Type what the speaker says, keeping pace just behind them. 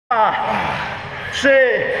3,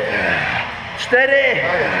 4,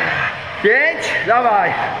 5,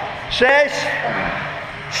 dawaj, 6,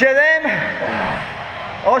 7,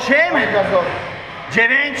 8,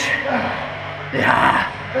 9, ja,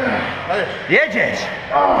 jedziesz.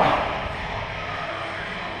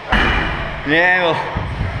 Nie no,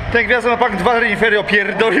 ten gwiazdo ma pak 2 renifery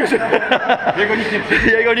opierdolił, że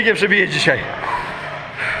jego nikt nie przebije dzisiaj.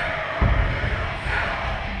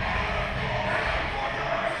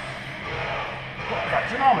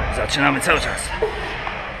 Zaczynamy cały czas.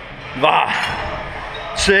 2,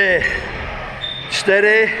 3,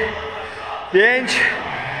 4, 5,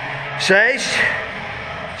 6,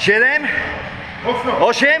 7,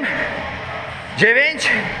 8,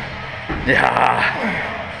 9. Ja.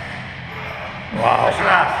 Wow. Jeszcze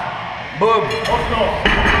raz. Bum. Mocno.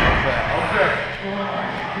 Dobrze.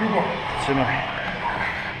 Grubo. Trzymaj.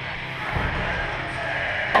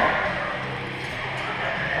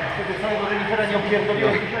 Wtedy całego renifera nie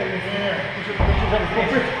opierdoliłem dzisiaj. Nie.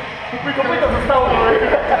 Muszę kopyto zostało.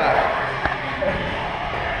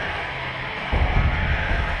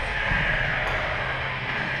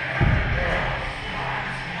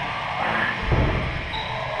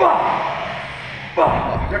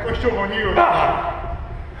 Jakościowo nie już.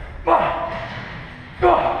 Mocno!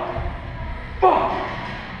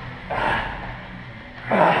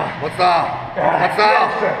 Mocno!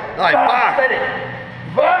 Daj, pach! 4,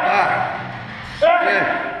 2, 3,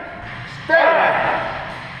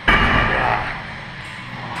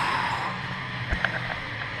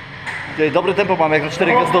 4. Dobre tempo mamy jak do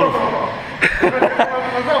 4 gwiazdorów.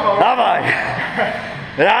 Dawaj!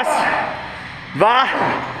 Raz, 2,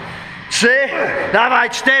 3, dawaj,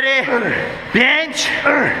 4, 5,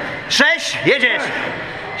 6, jedziesz!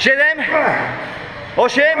 7,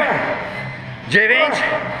 8, 9,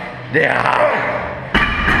 ja.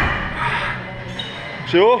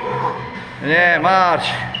 Krzył? Nie, marsz.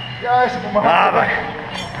 Ja jeszcze pomagam. Dawaj.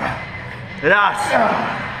 Raz,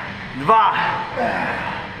 2,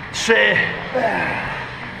 3,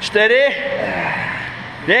 4,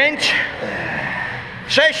 5,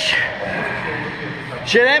 6,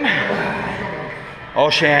 7,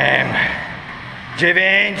 8,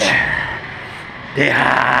 9. Ja.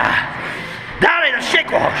 Dalej na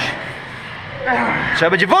wściekłość.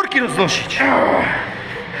 Trzeba będzie worki roznosić.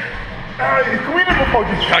 Kominem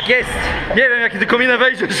pochodzić. Tak jest. Nie wiem, jaki ty kominem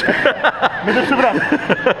wejdziesz. Będę przebrany.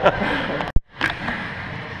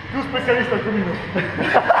 Tu specjalista kominów.